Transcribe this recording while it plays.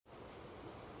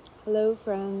Hello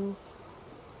friends,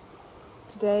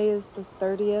 today is the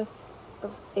 30th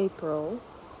of April,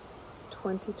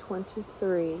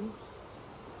 2023,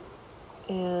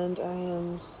 and I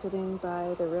am sitting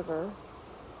by the river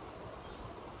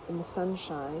in the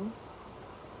sunshine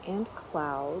and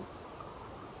clouds.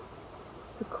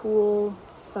 It's a cool,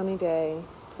 sunny day,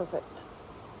 perfect,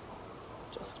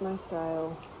 just my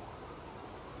style.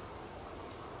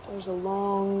 There's a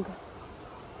long,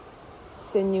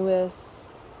 sinuous,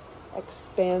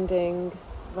 expanding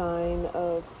vine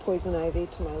of poison ivy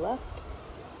to my left.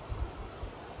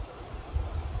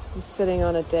 I'm sitting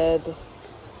on a dead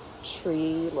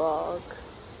tree log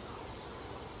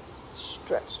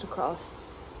stretched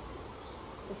across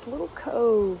this little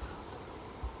cove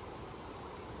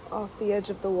off the edge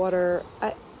of the water.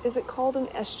 Is it called an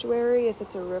estuary if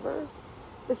it's a river?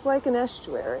 It's like an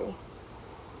estuary.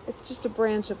 It's just a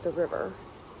branch of the river.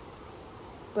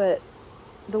 But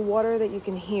the water that you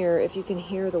can hear, if you can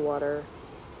hear the water,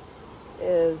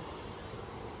 is,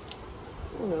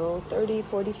 30,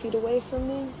 40 feet away from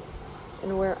me.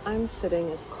 And where I'm sitting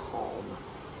is calm.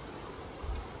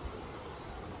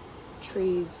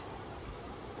 Trees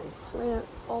and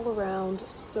plants all around,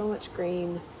 so much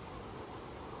green.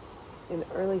 In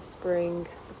early spring,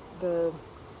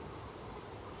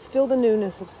 still the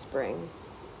newness of spring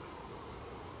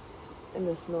in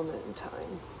this moment in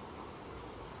time.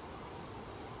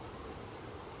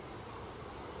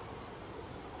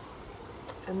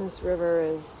 And this river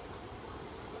is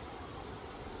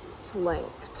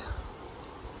flanked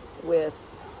with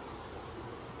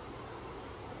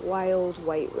wild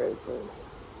white roses.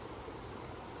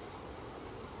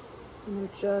 And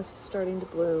they're just starting to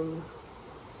bloom.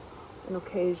 And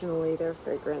occasionally their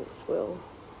fragrance will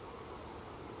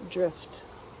drift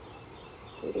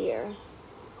through the air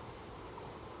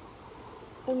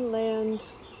and land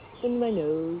in my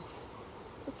nose.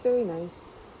 It's very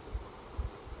nice.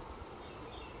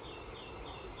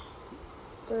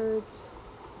 Birds.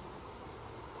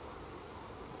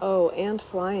 Oh, and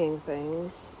flying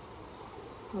things.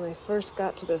 When I first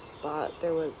got to this spot,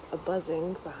 there was a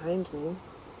buzzing behind me.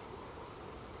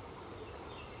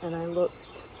 And I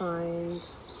looked to find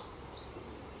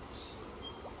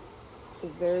a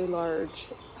very large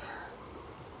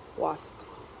wasp,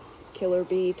 killer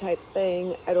bee type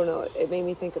thing. I don't know, it made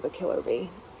me think of a killer bee.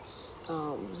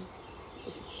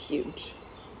 It's huge,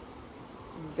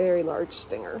 very large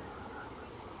stinger.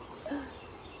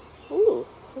 Ooh,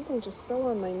 something just fell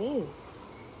on my knee.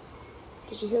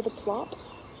 Did you hear the plop?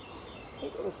 I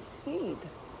think it was a seed.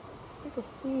 I think a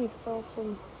seed fell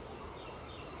from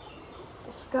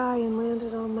the sky and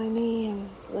landed on my knee and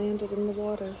landed in the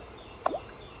water.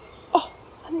 Oh,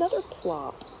 another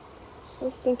plop. I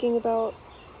was thinking about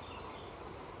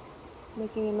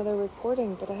making another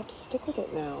recording, but I have to stick with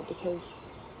it now because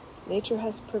nature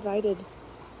has provided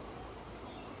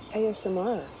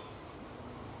ASMR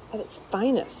at its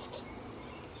finest.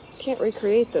 Can't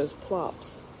recreate those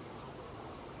plops.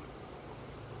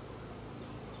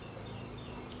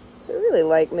 So I really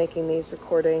like making these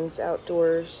recordings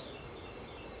outdoors,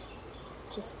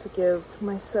 just to give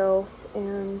myself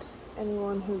and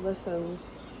anyone who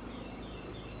listens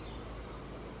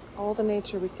all the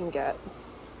nature we can get.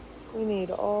 We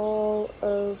need all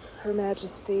of Her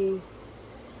Majesty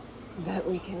that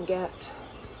we can get.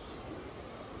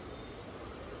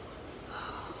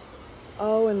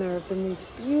 Oh, and there have been these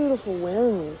beautiful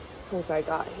winds since I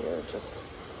got here. Just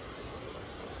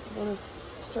one is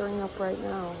stirring up right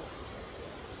now.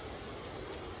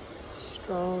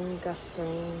 Strong,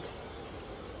 gusting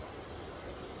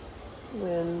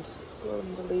wind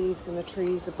blowing the leaves and the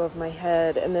trees above my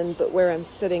head, but where I'm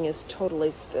sitting is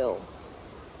totally still.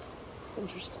 It's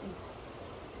interesting.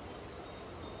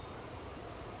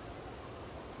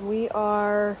 We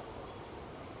are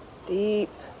deep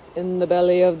in the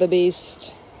belly of the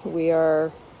beast. We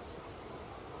are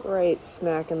right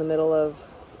smack in the middle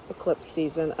of eclipse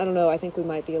season. I don't know, I think we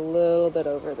might be a little bit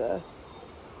over the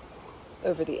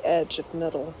edge of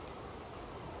middle.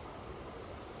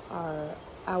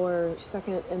 Our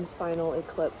second and final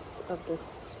eclipse of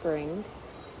this spring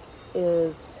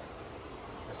is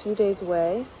a few days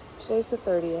away. Today's the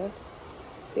 30th.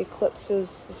 The eclipse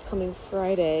is this coming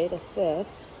Friday, the 5th.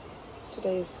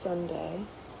 Today is Sunday.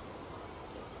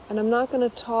 And I'm not going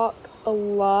to talk a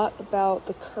lot about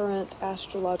the current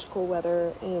astrological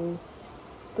weather in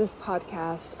this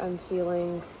podcast. I'm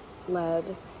feeling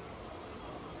led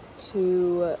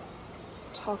to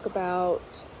talk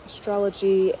about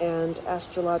astrology and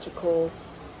astrological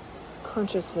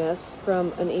consciousness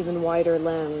from an even wider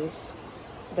lens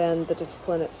than the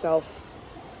discipline itself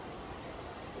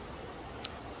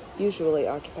usually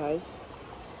occupies.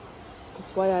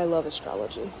 That's why I love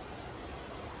astrology.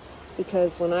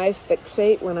 Because when I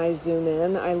fixate, when I zoom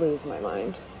in, I lose my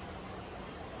mind.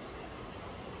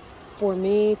 For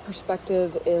me,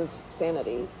 perspective is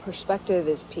sanity. Perspective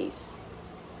is peace.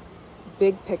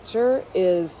 Big picture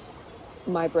is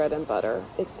my bread and butter.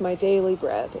 It's my daily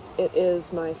bread. It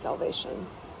is my salvation.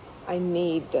 I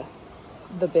need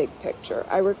the big picture.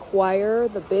 I require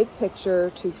the big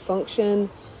picture to function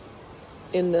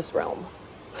in this realm.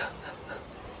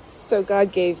 So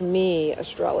God gave me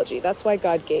astrology. That's why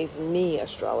God gave me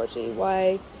astrology.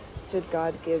 Why did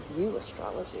God give you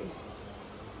astrology?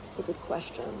 It's a good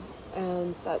question.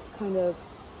 And that's kind of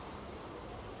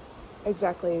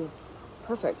exactly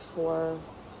perfect for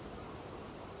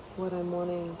what I'm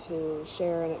wanting to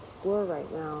share and explore right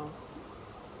now,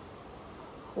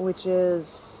 which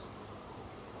is,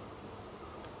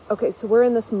 okay, so we're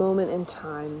in this moment in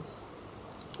time,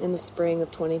 in the spring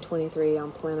of 2023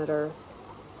 on planet Earth,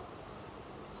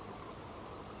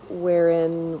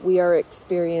 wherein we are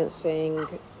experiencing,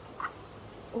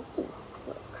 oh,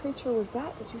 what creature was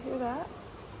that? Did you hear that?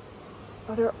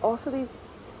 Are there also these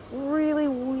really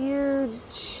weird,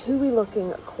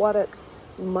 chewy-looking aquatic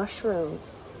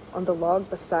mushrooms on the log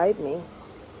beside me?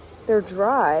 They're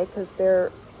dry because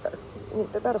they're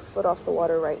about a foot off the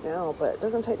water right now, but it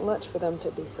doesn't take much for them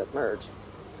to be submerged.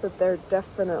 So they're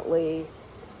definitely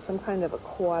some kind of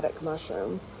aquatic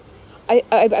mushroom.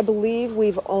 I believe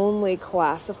we've only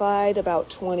classified about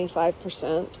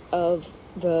 25% of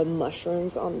the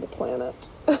mushrooms on the planet.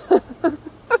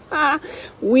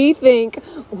 We think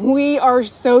we are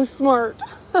so smart.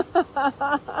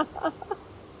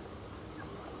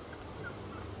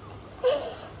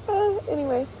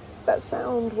 Anyway, that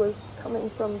sound was coming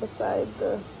from beside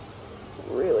the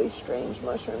really strange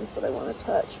mushrooms that I want to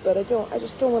touch, but I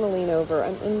just don't want to lean over.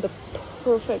 I'm in the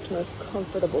perfect, most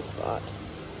comfortable spot,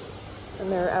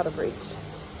 and they're out of reach.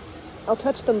 I'll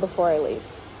touch them before I leave.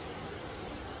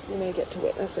 You may get to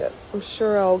witness it. I'm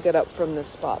sure I'll get up from this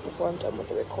spot before I'm done with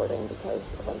the recording,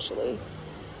 because eventually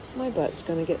my butt's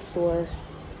gonna get sore.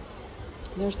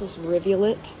 And there's this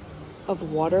rivulet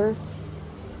of water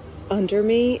under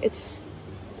me. It's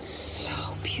so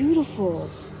beautiful.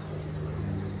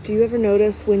 Do you ever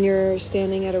notice when you're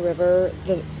standing at a river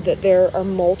that there are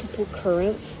multiple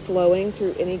currents flowing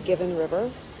through any given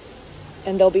river?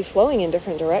 And they'll be flowing in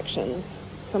different directions,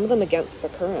 some of them against the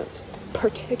current,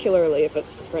 particularly if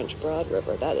it's the French Broad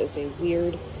River. That is a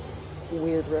weird,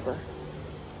 weird river.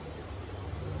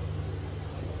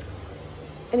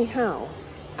 Anyhow,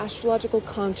 astrological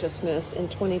consciousness in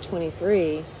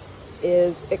 2023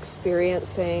 is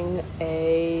experiencing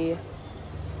a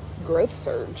growth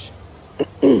surge.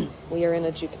 We are in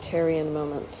a Jupiterian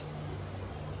moment.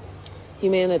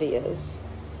 Humanity is.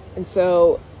 And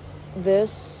so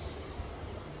this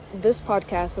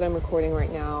podcast that I'm recording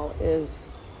right now is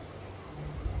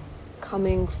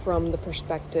coming from the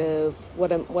perspective,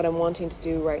 what I'm wanting to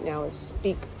do right now is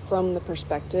speak from the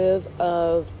perspective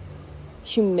of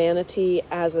humanity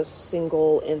as a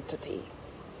single entity.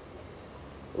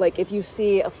 Like if you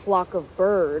see a flock of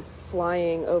birds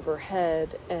flying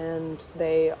overhead and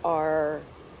they are,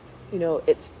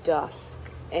 it's dusk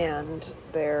and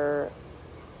they're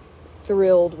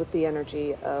thrilled with the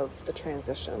energy of the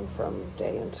transition from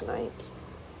day into night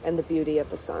and the beauty of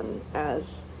the sun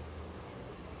as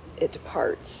it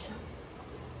departs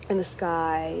in the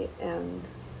sky, and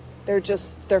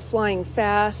they're flying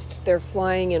fast, they're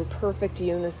flying in perfect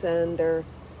unison, they're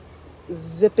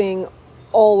zipping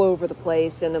all over the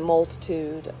place in a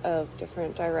multitude of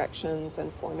different directions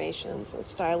and formations and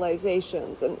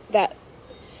stylizations, and that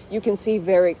you can see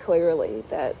very clearly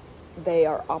that they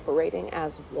are operating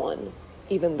as one,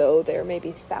 even though there may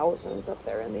be thousands up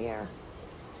there in the air.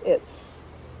 It's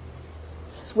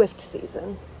swift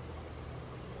season,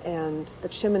 and the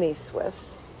chimney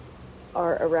swifts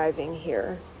are arriving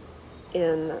here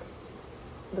in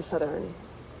the southern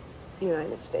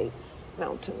United States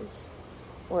mountains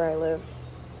where I live,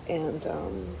 and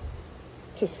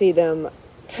to see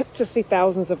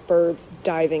thousands of birds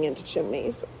diving into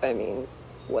chimneys, I mean,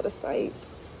 what a sight.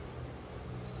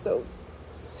 So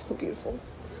beautiful.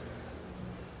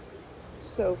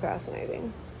 So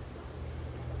fascinating.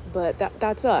 But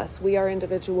that's us. We are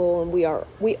individual, and we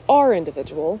are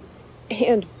individual,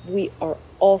 and we are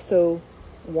also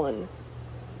one.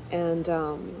 And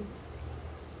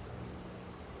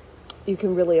you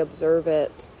can really observe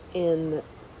it in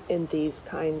these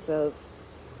kinds of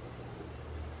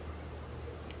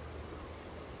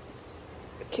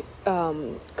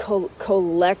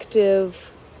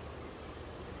collective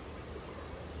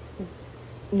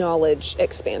knowledge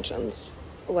expansions,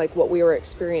 like what we are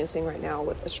experiencing right now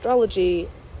with astrology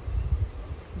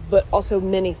but also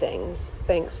many things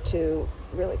thanks to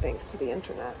the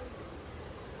internet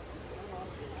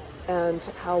and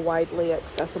how widely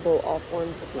accessible all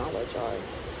forms of knowledge are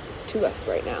to us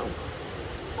right now.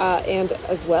 And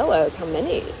as well as how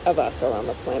many of us are on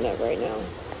the planet right now.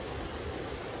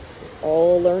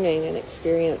 All learning and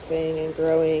experiencing and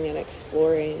growing and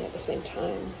exploring at the same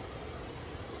time.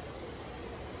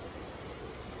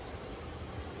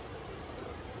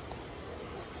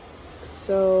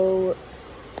 So,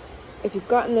 if you've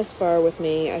gotten this far with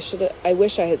me, I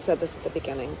wish I had said this at the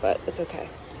beginning, but it's okay.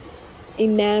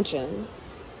 Imagine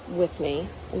with me,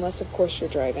 unless of course you're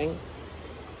driving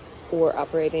or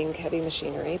operating heavy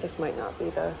machinery. This might not be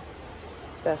the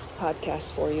best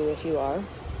podcast for you if you are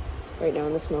right now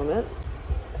in this moment.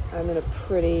 I'm in a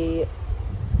pretty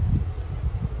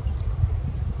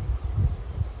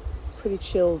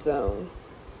chill zone.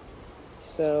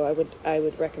 So I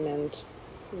would recommend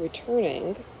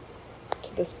returning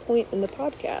to this point in the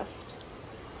podcast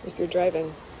if you're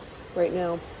driving right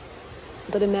now.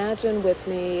 But imagine with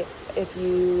me, if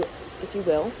you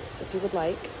would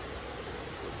like,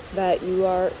 that you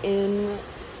are in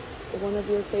one of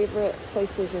your favorite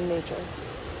places in nature.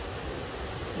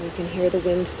 And you can hear the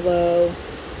wind blow.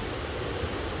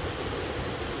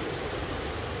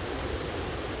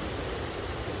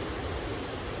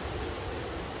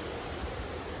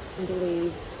 And the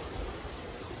leaves.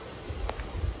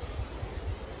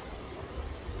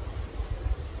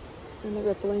 And the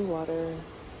rippling water.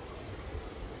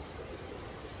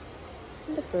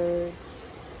 And the birds.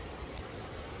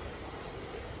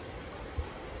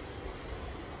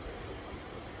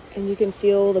 And you can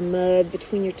feel the mud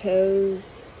between your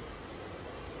toes.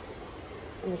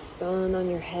 And the sun on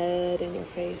your head and your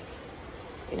face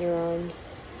and your arms.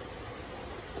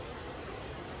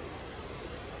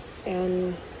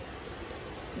 And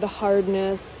the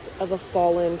hardness of a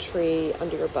fallen tree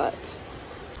under your butt.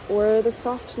 Or the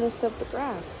softness of the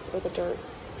grass or the dirt.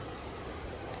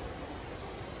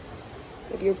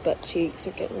 Maybe your butt cheeks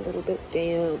are getting a little bit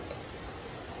damp.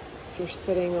 If you're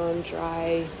sitting on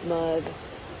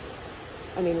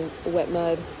wet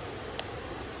mud.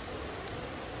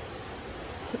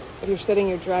 If you're sitting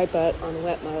your dry butt on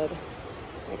wet mud,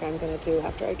 like I'm gonna do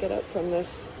after I get up from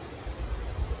this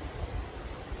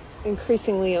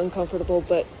increasingly uncomfortable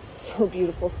but so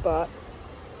beautiful spot.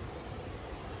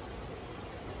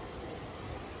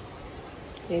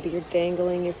 Maybe you're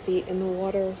dangling your feet in the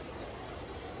water.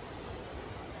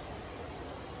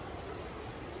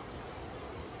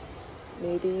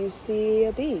 Maybe you see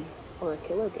a bee, or a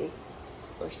killer bee,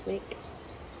 or a snake.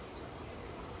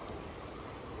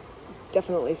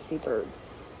 Definitely see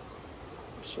birds,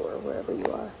 I'm sure, wherever you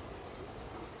are.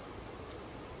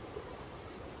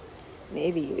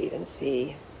 Maybe you even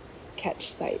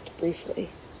catch sight briefly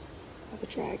of a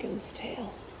dragon's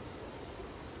tail.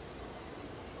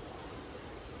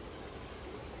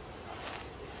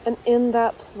 And in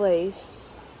that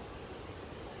place,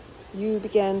 you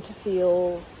begin to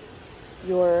feel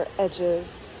your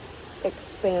edges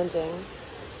expanding.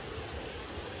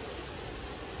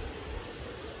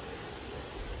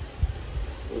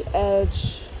 The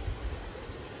edge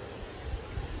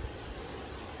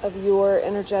of your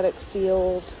energetic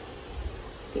field,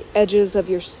 the edges of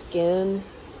your skin,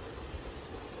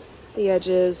 the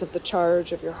edges of the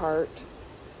charge of your heart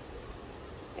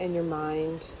and your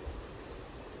mind.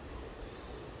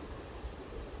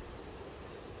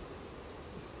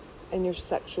 And your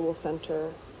sexual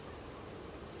center.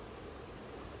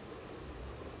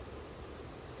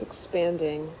 It's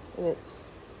expanding and it's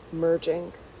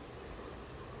merging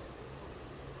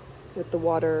with the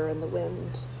water and the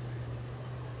wind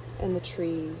and the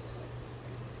trees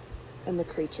and the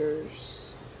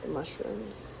creatures, the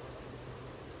mushrooms.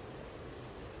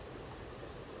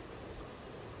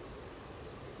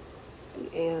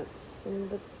 The ants and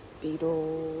the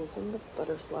beetles and the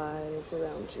butterflies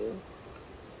around you.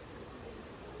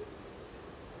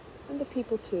 And the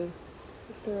people too,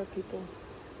 if there are people.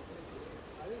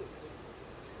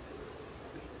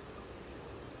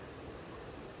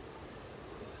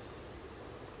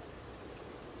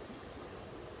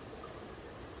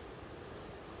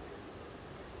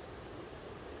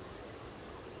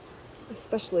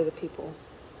 Especially the people.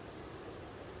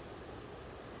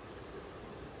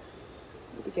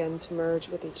 You begin to merge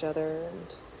with each other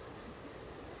and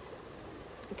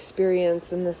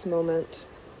experience in this moment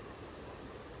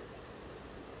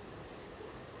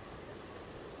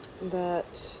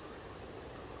that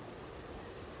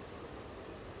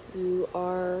you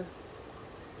are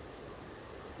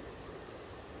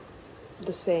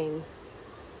the same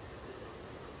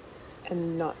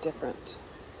and not different.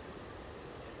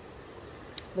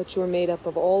 that you're made up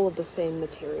of all of the same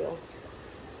material.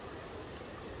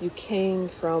 You came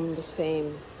from the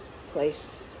same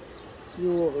place. You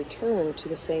will return to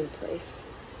the same place.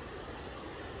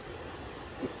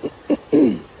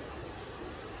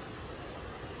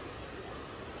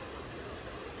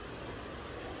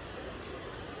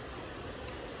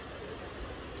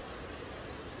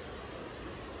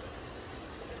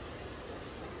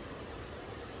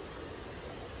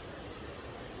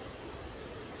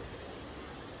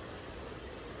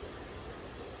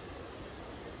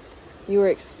 Your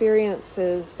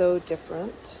experiences, though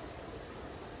different,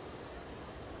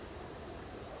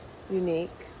 unique,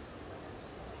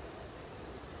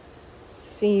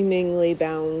 seemingly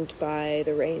bound by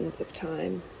the reins of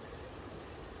time,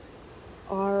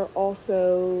 are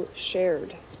also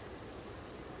shared,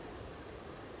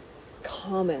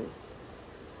 common,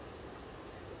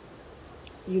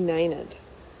 united,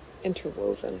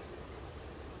 interwoven,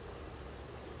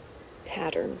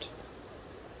 patterned,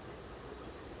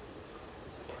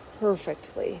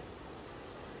 perfectly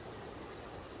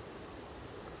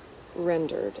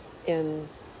rendered in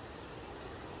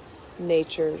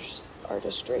nature's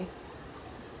artistry.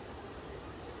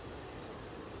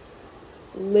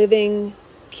 Living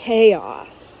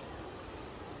chaos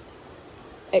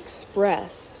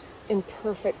expressed in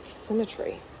perfect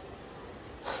symmetry.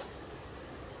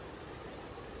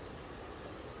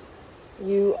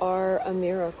 You are a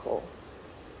miracle.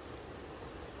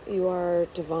 You are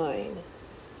divine.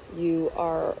 You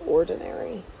are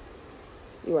ordinary.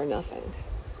 You are nothing.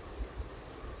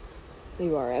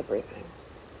 You are everything.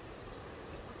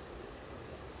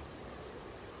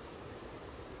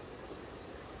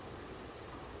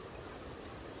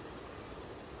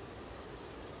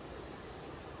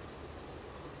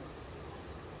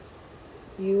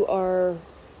 You are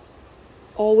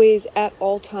always, at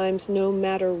all times, no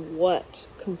matter what,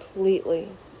 completely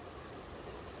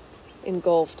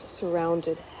engulfed,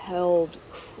 surrounded, held,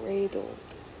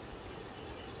 cradled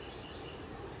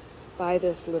by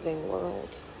this living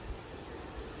world.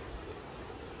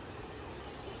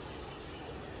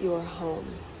 You are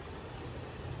home.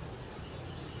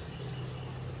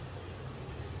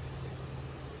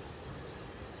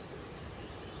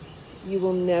 You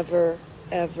will never,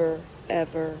 ever,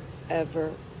 ever,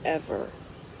 ever, ever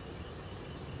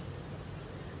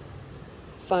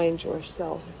find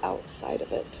yourself outside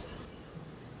of it.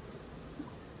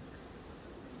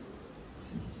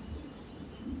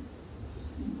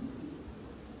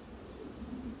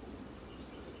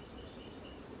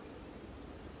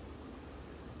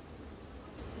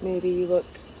 Maybe you look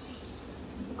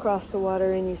across the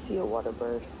water and you see a water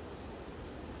bird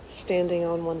standing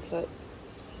on one foot.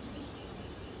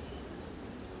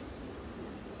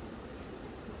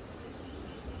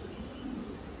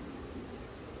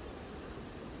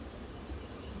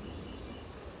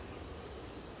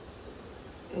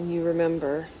 And you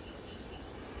remember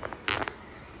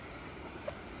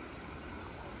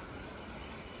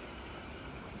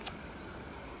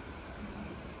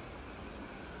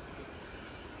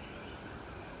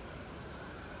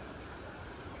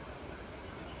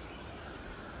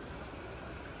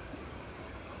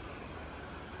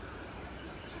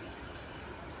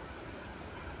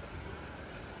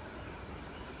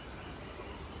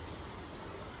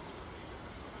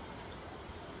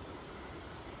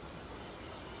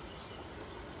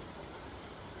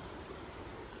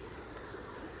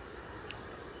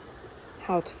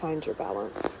how to find your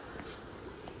balance.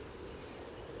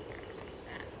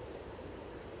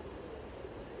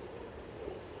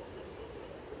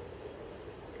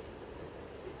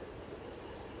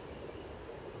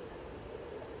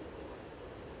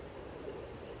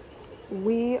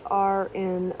 We are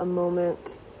in a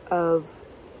moment of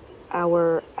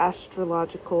our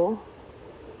astrological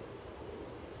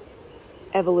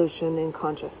evolution in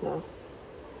consciousness.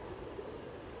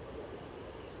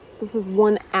 This is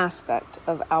one aspect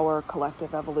of our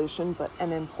collective evolution, but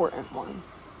an important one.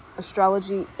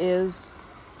 Astrology is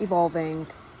evolving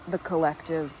the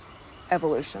collective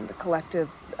evolution,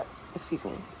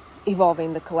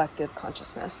 evolving the collective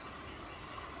consciousness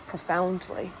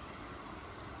profoundly.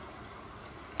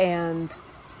 And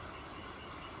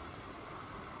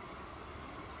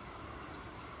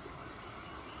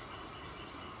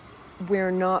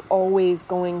we're not always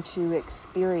going to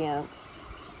experience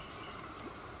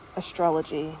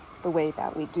astrology the way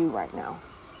that we do right now.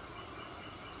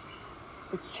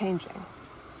 It's changing.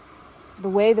 The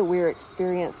way that we're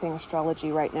experiencing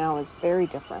astrology right now is very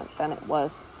different than it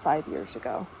was 5 years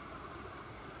ago,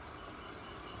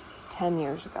 10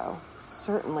 years ago,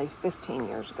 certainly 15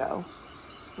 years ago,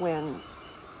 when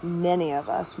many of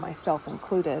us, myself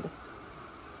included,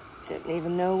 didn't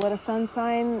even know what a sun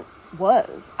sign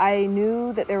was. I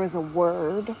knew that there was a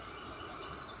word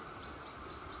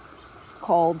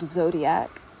called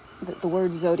zodiac, that the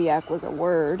word zodiac was a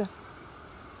word,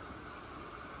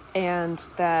 and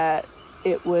that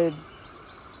it would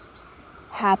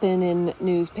happen in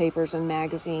newspapers and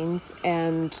magazines,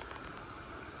 and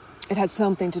it had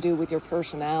something to do with your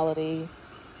personality,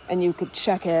 and you could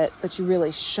check it, but you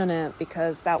really shouldn't,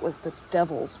 because that was the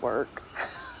devil's work.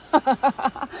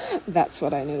 That's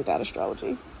what I knew about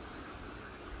astrology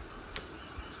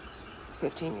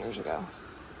 15 years ago.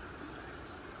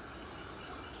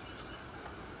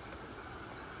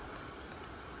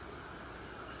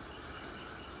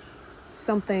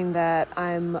 Something that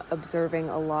I'm observing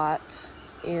a lot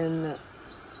in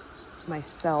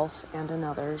myself and in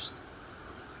others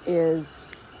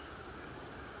is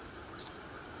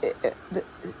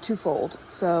twofold.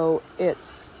 So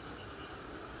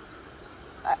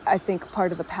I think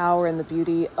part of the power and the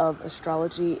beauty of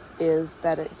astrology is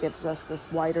that it gives us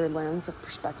this wider lens of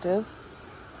perspective.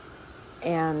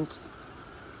 And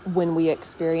when we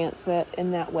experience it in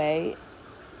that way,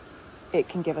 it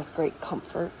can give us great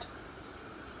comfort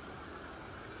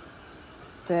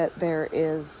that there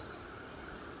is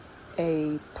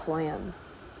a plan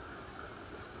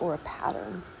or a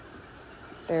pattern.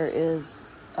 There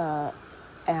is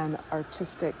an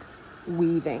artistic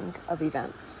weaving of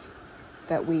events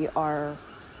that we are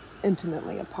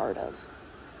intimately a part of.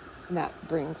 And that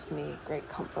brings me great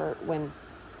comfort when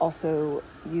also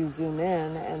you zoom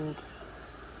in and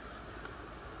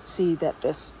see that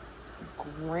this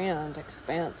grand,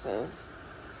 expansive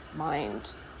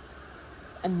mind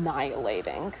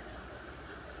annihilating,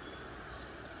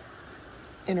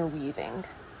 interweaving,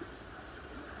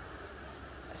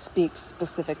 speaks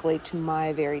specifically to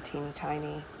my very teeny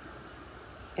tiny,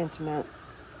 intimate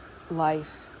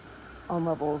life on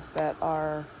levels that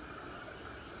are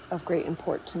of great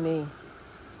import to me.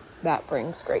 That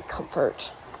brings great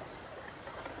comfort.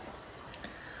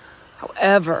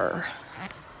 However,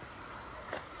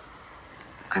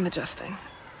 I'm adjusting.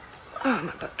 Oh,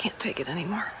 my butt can't take it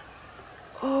anymore.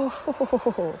 Oh,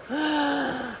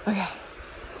 okay.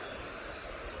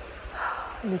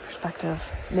 New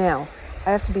perspective. Now,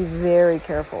 I have to be very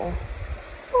careful.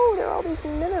 Oh, there are all these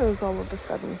minnows all of a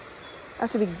sudden. I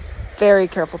have to be very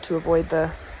careful to avoid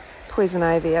the poison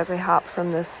ivy as I hop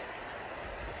from this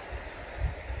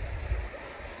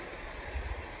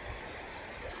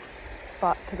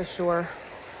spot to the shore.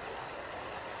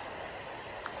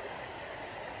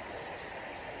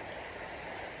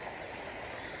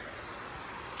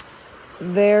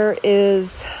 There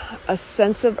is a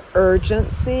sense of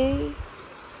urgency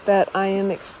that I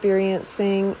am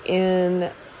experiencing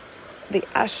in the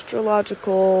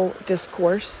astrological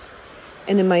discourse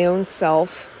and in my own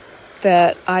self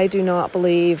that I do not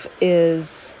believe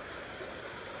is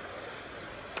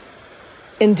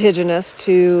indigenous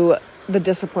to the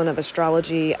discipline of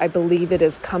astrology. I believe it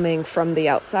is coming from the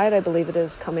outside. I believe it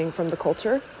is coming from the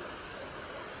culture.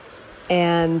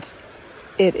 And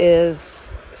it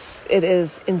is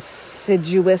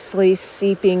insidiously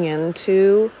seeping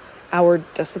into our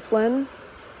discipline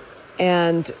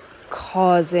and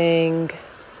causing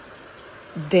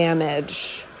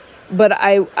damage. But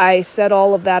I said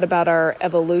all of that about our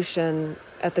evolution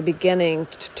at the beginning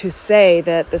to say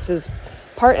that this is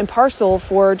part and parcel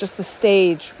for just the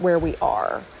stage where we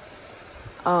are.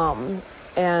 And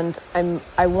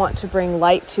I want to bring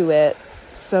light to it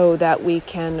so that we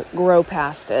can grow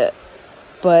past it.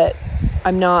 But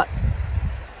I'm not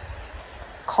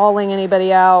calling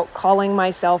anybody out, calling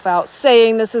myself out,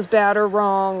 saying this is bad or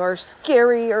wrong or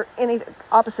scary or anything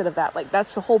opposite of that. Like,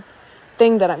 that's the whole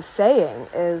thing that I'm saying,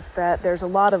 is that there's a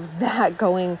lot of that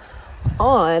going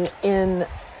on in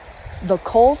the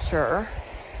culture.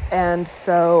 And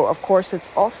so, of course, it's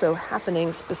also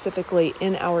happening specifically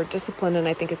in our discipline. And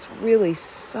I think it's really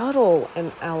subtle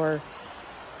in our,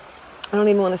 I don't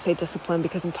even want to say discipline,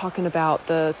 because I'm talking about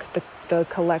the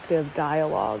collective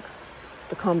dialogue,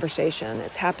 the conversation.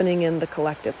 It's happening in the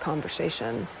collective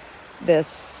conversation.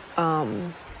 This,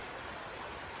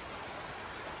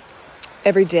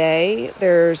 every day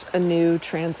there's a new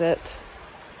transit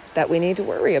that we need to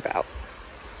worry about,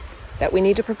 that we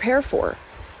need to prepare for,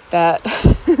 that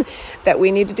that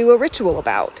we need to do a ritual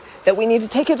about, that we need to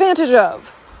take advantage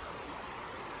of.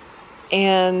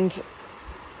 And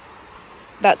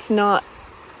that's not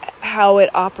how it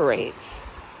operates.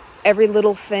 Every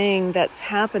little thing that's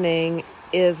happening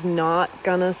is not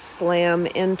gonna slam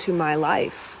into my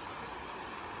life.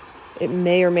 It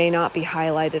may or may not be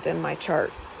highlighted in my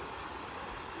chart.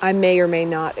 I may or may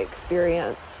not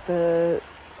experience the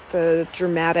the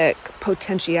dramatic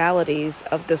potentialities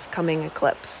of this coming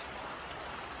eclipse.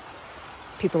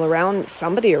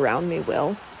 Somebody around me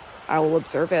will. I will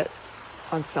observe it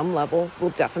on some level. We'll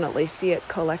definitely see it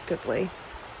collectively.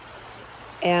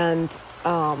 And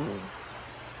I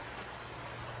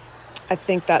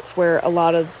think that's where a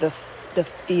lot of the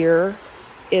fear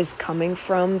is coming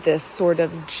from, this sort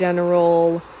of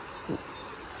general...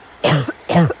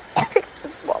 I think I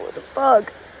just swallowed a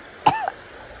bug.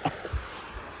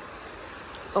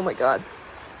 Oh my God.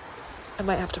 I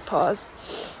might have to pause.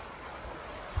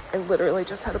 I literally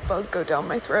just had a bug go down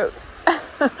my throat.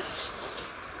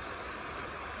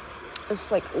 This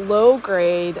like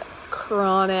low-grade,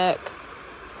 chronic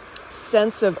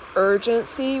sense of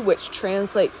urgency, which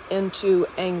translates into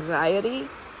anxiety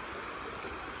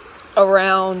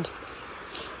around,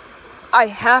 I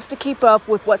have to keep up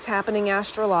with what's happening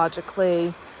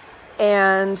astrologically,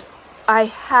 and I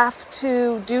have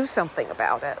to do something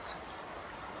about it.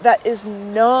 That is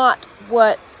not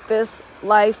what this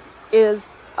life is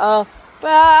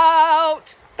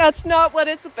about. That's not what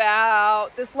it's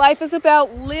about. This life is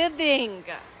about living.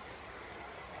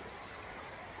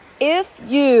 If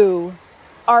you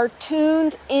are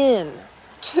tuned in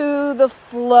to the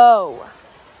flow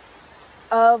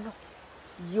of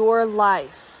your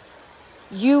life,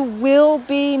 you will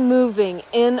be moving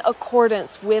in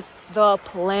accordance with the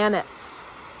planets.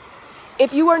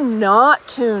 If you are not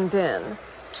tuned in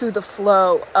to the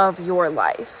flow of your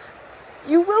life,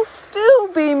 you will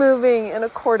still be moving in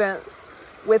accordance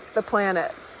with the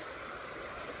planets.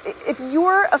 If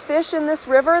you're a fish in this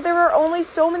river, there are only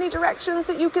so many directions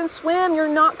that you can swim. You're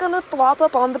not going to flop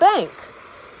up on the bank.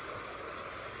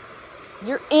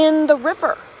 You're in the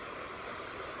river.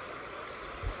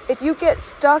 If you get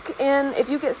stuck in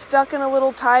a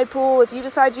little tide pool, if you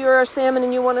decide you're a salmon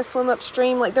and you want to swim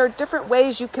upstream, like there are different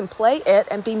ways you can play it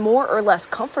and be more or less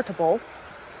comfortable,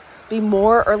 be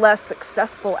more or less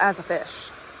successful as a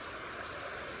fish.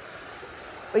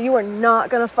 But you are not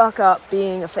going to fuck up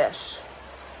being a fish.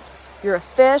 You're a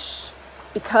fish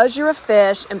because you're a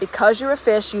fish, and because you're a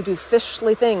fish, you do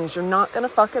fishly things. You're not going to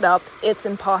fuck it up. It's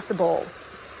impossible.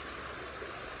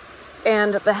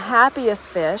 And the happiest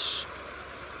fish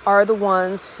are the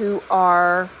ones who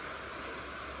are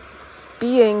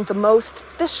being the most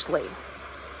fishly.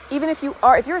 Even if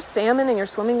you're a salmon and you're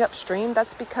swimming upstream,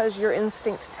 that's because your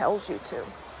instinct tells you to.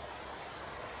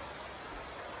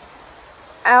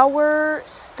 Our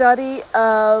study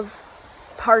of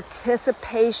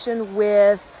participation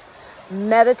with,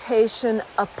 meditation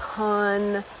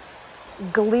upon,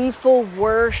 gleeful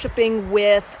worshiping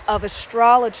with of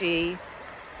astrology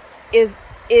is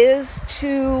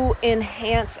to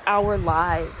enhance our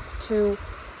lives, to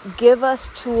give us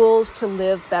tools to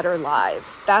live better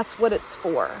lives. That's what it's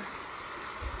for.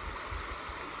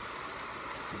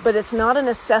 But it's not a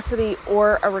necessity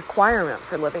or a requirement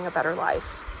for living a better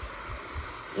life.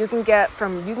 You can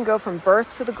go from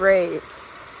birth to the grave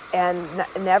and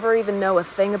never even know a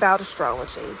thing about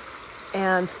astrology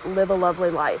and live a lovely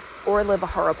life or live a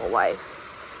horrible life.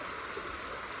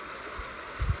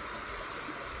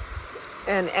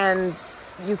 And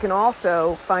you can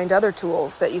also find other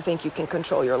tools that you think you can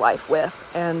control your life with,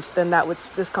 and then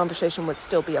this conversation would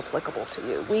still be applicable to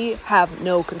you. We have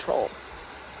no control.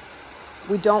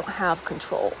 We don't have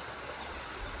control.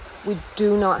 We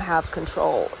do not have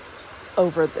control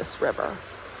over this river.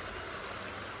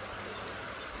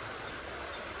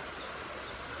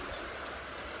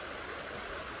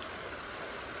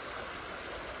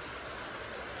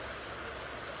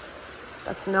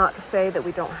 That's not to say that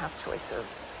we don't have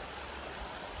choices.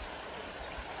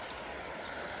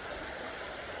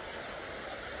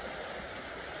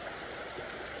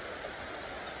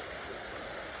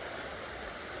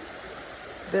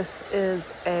 This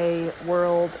is a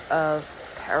world of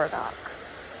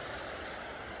paradox.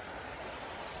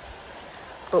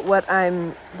 But what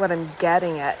I'm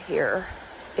getting at here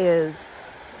is,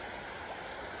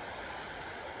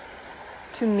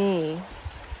 to me,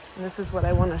 and this is what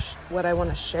I want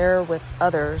to share with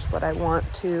others, what I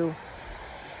want to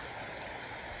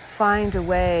find a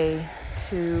way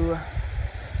to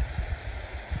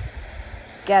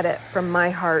get it from my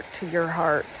heart to your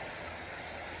heart,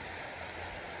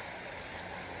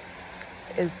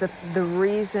 is the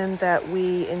reason that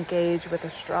we engage with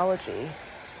astrology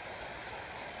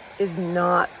is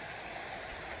not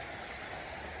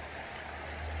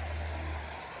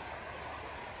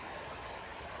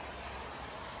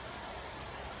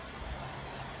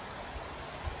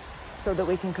so that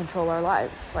we can control our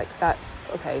lives like that.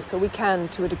 Okay, so we can,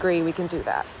 to a degree, we can do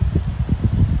that.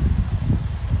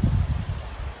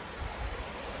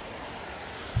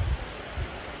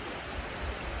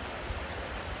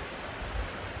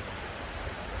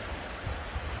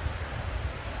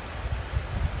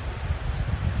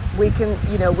 we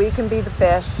can be the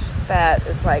fish that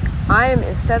is like,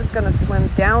 instead of going to swim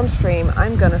downstream,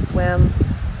 I'm going to swim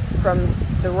from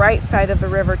the right side of the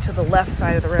river to the left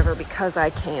side of the river because I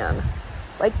can.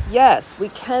 Like, yes, we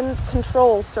can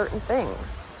control certain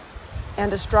things.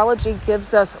 And astrology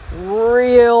gives us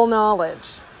real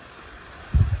knowledge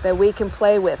that we can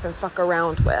play with and fuck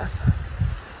around with.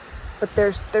 But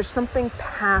there's something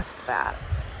past that.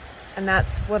 And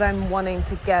that's what I'm wanting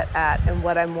to get at and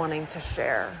what I'm wanting to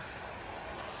share.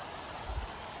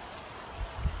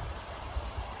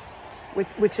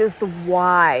 Which is the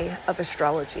why of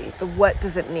astrology. The what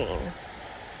does it mean?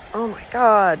 Oh my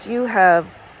God, you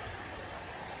have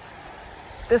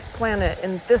this planet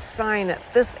in this sign at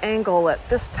this angle at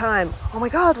this time. Oh my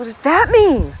God, what does that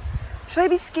mean? Should I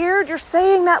be scared? You're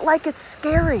saying that like it's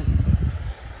scary.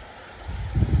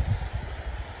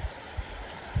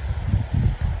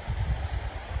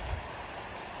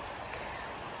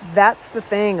 That's the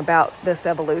thing about this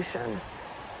evolution,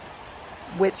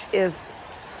 which is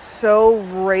so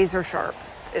razor sharp.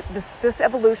 This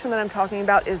evolution that I'm talking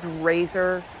about is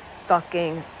razor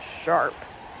fucking sharp.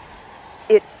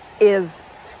 It is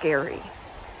scary.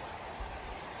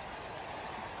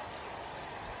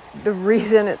 The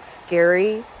reason it's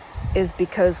scary is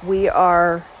because we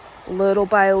are little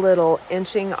by little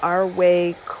inching our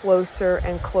way closer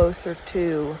and closer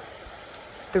to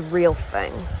the real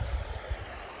thing.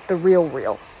 The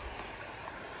real.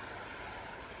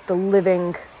 The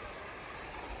living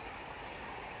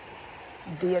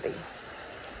deity.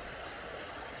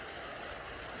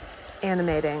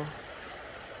 Animating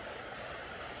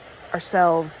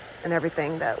ourselves and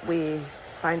everything that we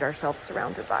find ourselves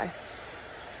surrounded by.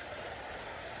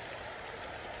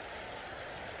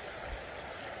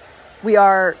 We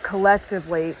are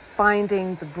collectively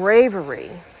finding the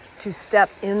bravery to step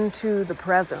into the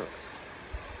presence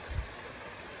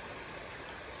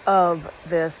of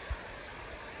this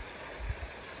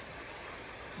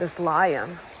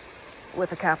lion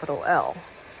with a capital L,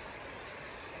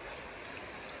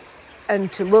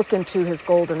 and to look into his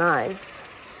golden eyes,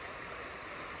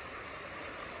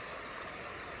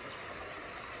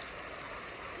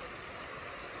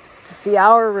 to see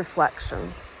our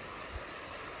reflection,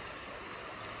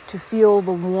 to feel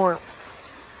the warmth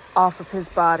off of his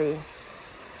body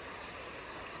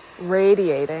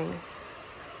radiating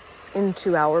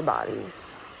into our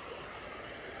bodies.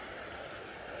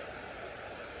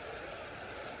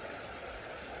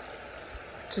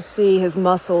 To see his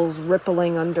muscles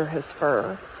rippling under his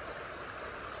fur,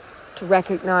 to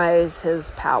recognize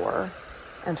his power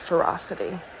and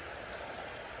ferocity,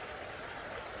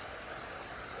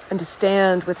 and to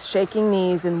stand with shaking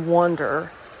knees in wonder.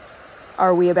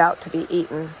 Are we about to be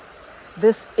eaten?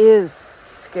 This is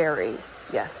scary.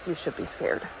 Yes, you should be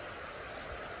scared.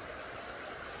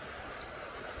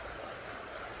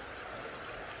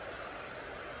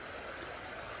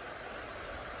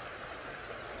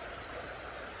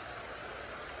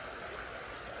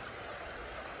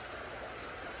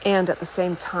 And at the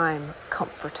same time,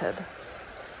 comforted.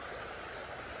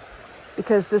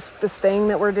 Because this thing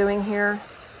that we're doing here,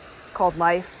 called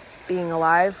life, being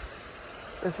alive,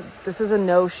 this is a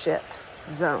no shit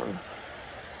zone.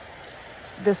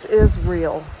 This is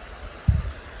real.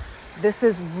 This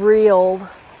is real.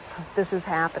 This is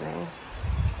happening.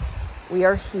 We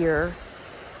are here.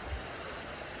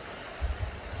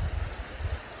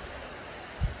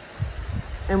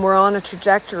 And we're on a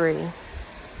trajectory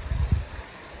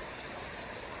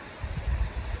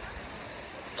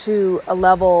to a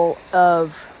level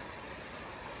of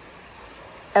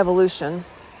evolution,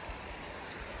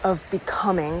 of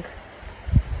becoming,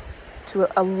 to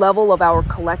a level of our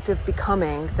collective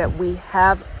becoming that we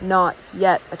have not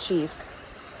yet achieved.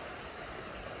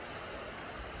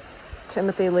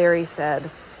 Timothy Leary said,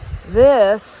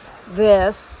 this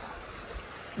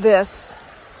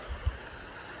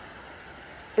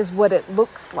is what it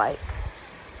looks like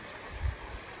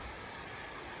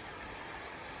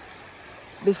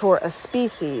before a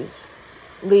species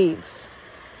leaves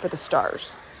for the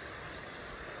stars.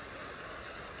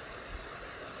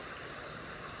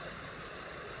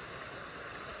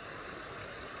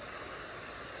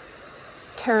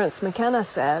 Terence McKenna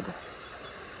said,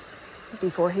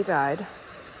 before he died,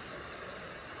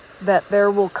 that there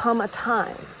will come a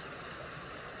time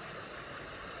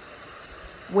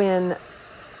when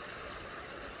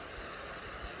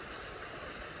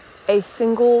a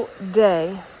single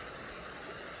day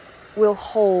will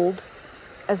hold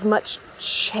as much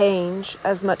change,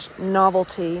 as much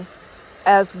novelty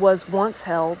as was once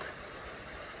held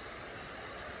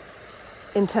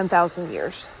in 10,000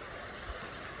 years.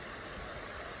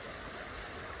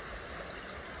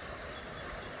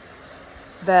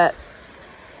 that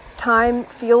time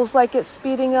feels like it's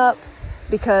speeding up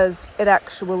because it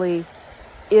actually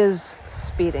is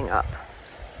speeding up.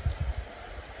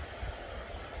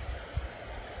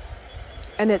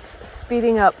 And it's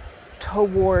speeding up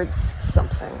towards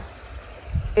something.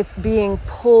 It's being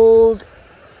pulled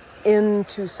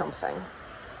into something.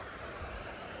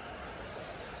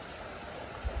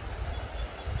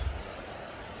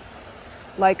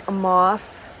 Like a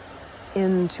moth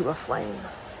into a flame.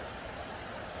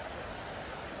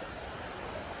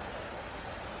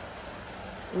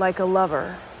 Like a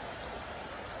lover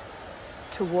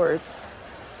towards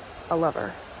a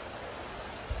lover.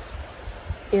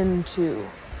 Into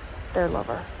their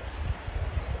lover.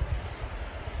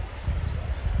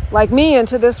 Like me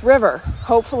into this river.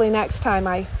 Hopefully next time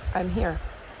I'm here.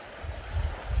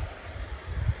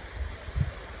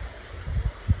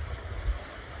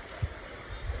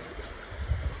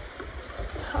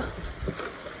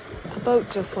 A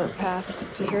boat just went past.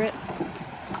 Did you hear it?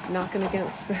 Knocking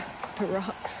against the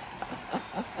rocks.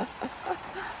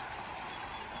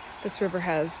 This river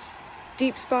has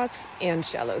deep spots and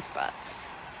shallow spots.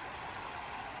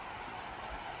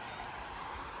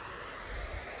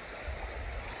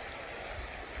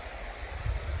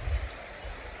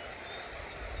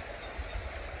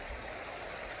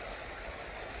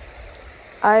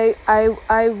 I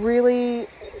really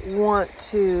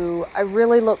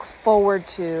look forward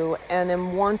to and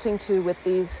am wanting to, with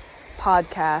these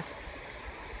podcasts,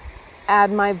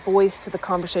 add my voice to the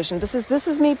conversation. This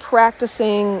is me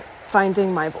practicing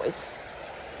finding my voice.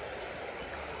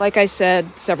 Like I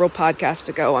said several podcasts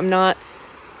ago,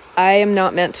 I am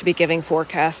not meant to be giving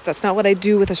forecasts. That's not what I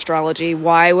do with astrology.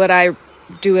 Why would I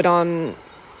do it on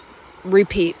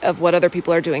repeat of what other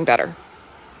people are doing better?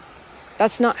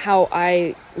 That's not how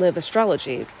I live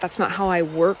astrology. That's not how I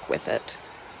work with it,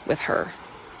 with her,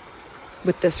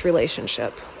 with this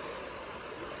relationship.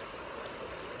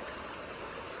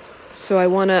 So I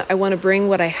want to bring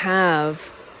what I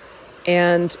have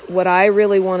and what I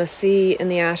really want to see in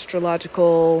the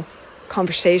astrological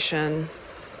conversation,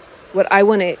 what I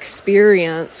want to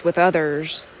experience with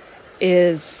others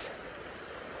is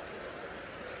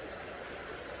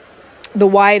the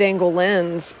wide angle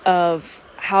lens of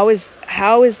how is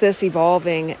this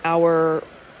evolving our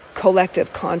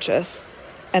collective conscious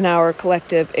and our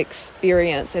collective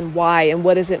experience, and why, and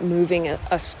what is it moving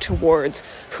us towards?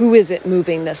 Who is it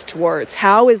moving this towards?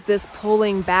 How is this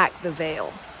pulling back the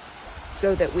veil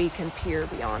so that we can peer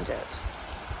beyond it?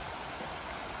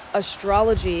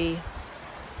 Astrology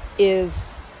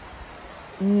is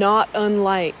not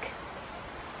unlike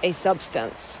a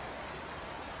substance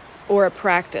or a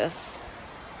practice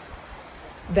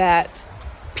that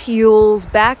peels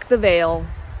back the veil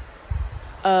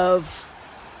of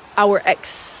our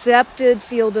accepted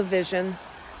field of vision,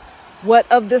 what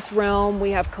of this realm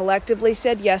we have collectively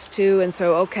said yes to. And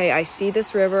so, okay, I see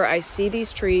this river, I see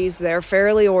these trees, they're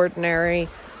fairly ordinary.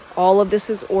 All of this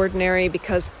is ordinary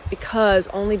because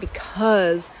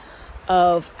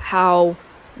of how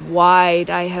wide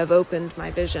I have opened my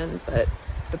vision. But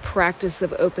the practice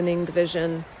of opening the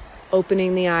vision,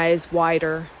 opening the eyes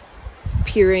wider,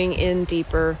 peering in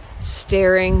deeper,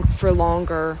 staring for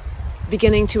longer,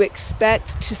 beginning to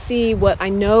expect to see what I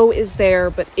know is there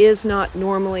but is not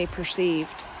normally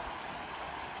perceived.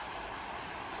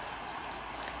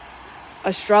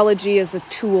 Astrology is a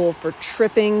tool for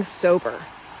tripping sober,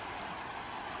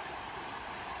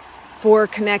 for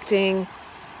connecting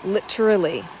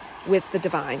literally with the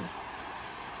divine,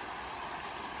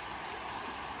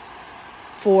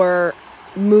 for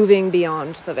moving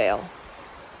beyond the veil.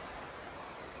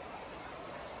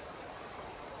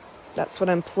 That's what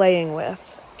I'm playing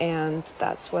with, and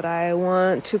that's what I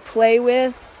want to play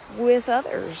with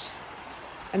others,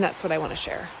 and that's what I want to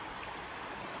share.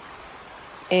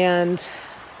 And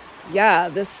yeah,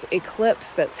 this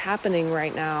eclipse that's happening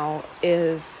right now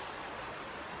is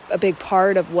a big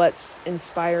part of what's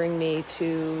inspiring me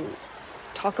to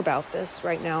talk about this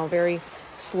right now, very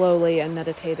slowly and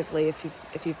meditatively.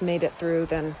 If you've made it through,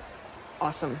 then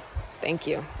awesome. Thank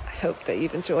you. I hope that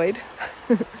you've enjoyed.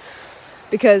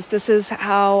 Because this is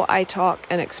how I talk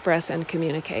and express and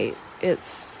communicate.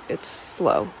 It's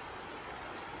slow.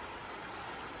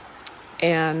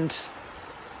 And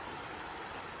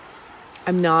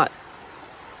I'm not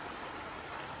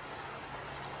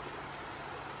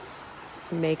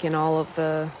making all of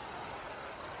the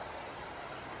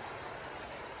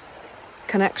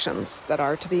connections that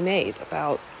are to be made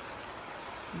about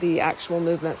the actual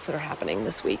movements that are happening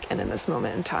this week and in this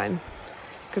moment in time.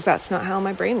 Because that's not how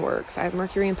my brain works. I have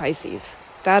Mercury in Pisces.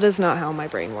 That is not how my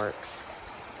brain works.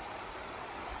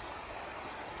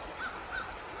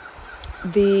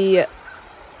 the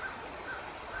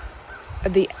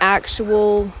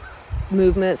actual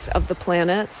movements of the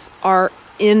planets are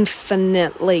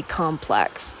infinitely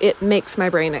complex. It makes my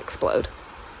brain explode.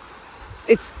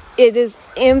 It is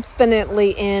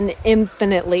infinitely in,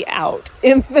 infinitely out,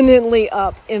 infinitely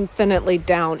up, infinitely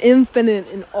down, infinite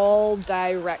in all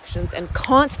directions, and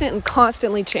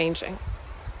constantly changing.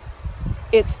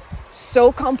 It's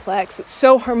so complex, it's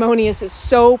so harmonious, it's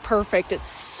so perfect, it's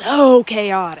so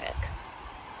chaotic.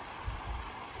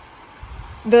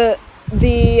 The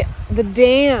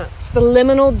dance, the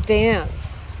liminal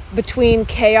dance between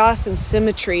chaos and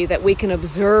symmetry that we can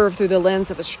observe through the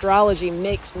lens of astrology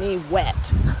makes me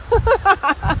wet.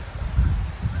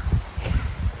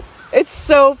 It's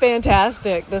so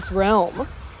fantastic, this realm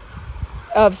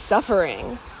of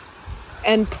suffering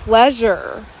and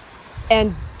pleasure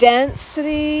and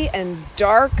density and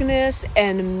darkness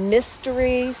and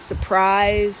mystery,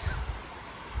 surprise,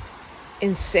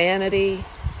 insanity,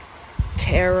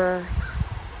 terror,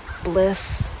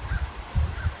 bliss.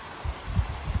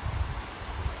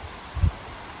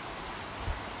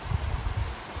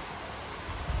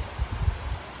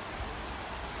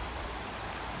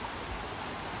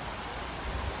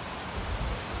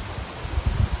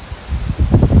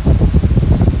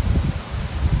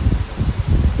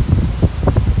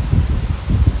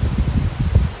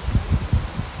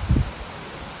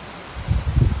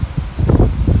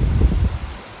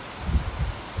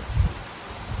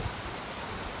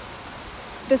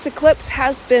 This eclipse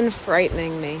has been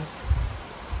frightening me.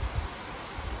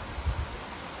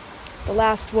 The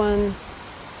last one,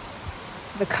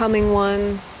 the coming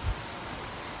one,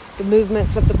 the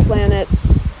movements of the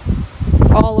planets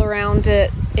all around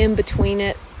it, in between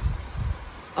it,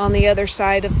 on the other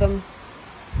side of them.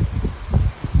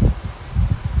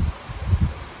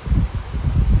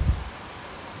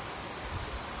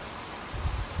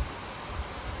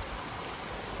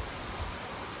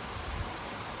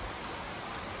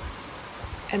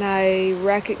 And I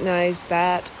recognize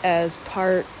that as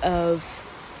part of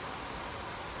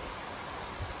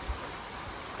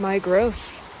my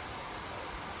growth.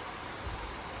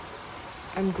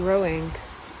 I'm growing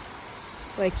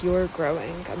like you're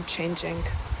growing. I'm changing.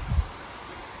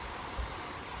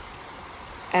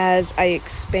 As I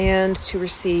expand to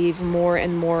receive more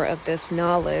and more of this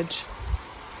knowledge,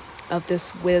 of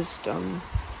this wisdom,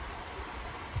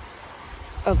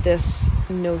 of this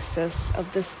gnosis,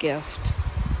 of this gift,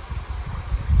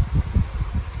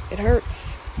 it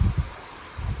hurts.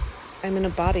 I'm in a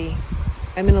body.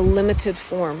 I'm in a limited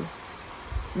form.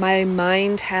 My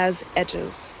mind has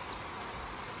edges.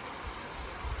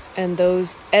 And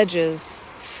those edges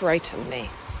frighten me.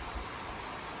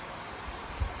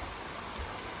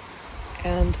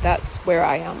 And that's where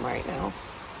I am right now.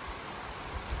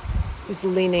 Is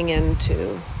leaning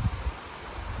into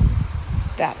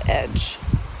that edge.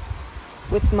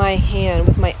 With my hand,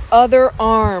 with my other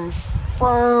arm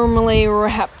firmly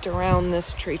wrapped around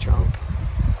this tree trunk,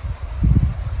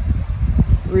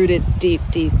 rooted deep,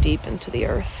 deep, deep into the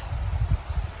earth,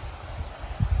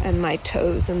 and my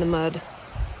toes in the mud,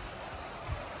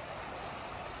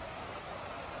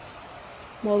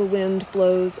 while the wind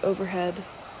blows overhead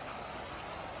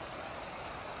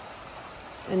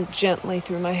and gently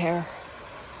through my hair.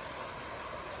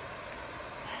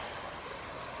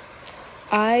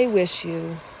 I wish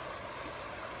you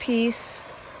peace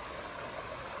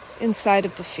inside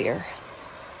of the fear,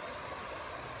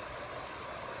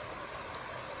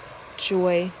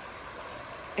 joy,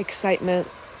 excitement,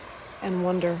 and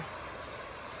wonder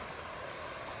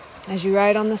as you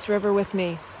ride on this river with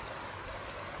me.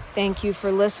 Thank you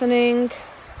for listening.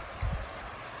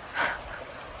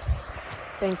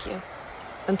 Thank you.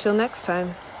 Until next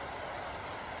time.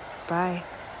 Bye.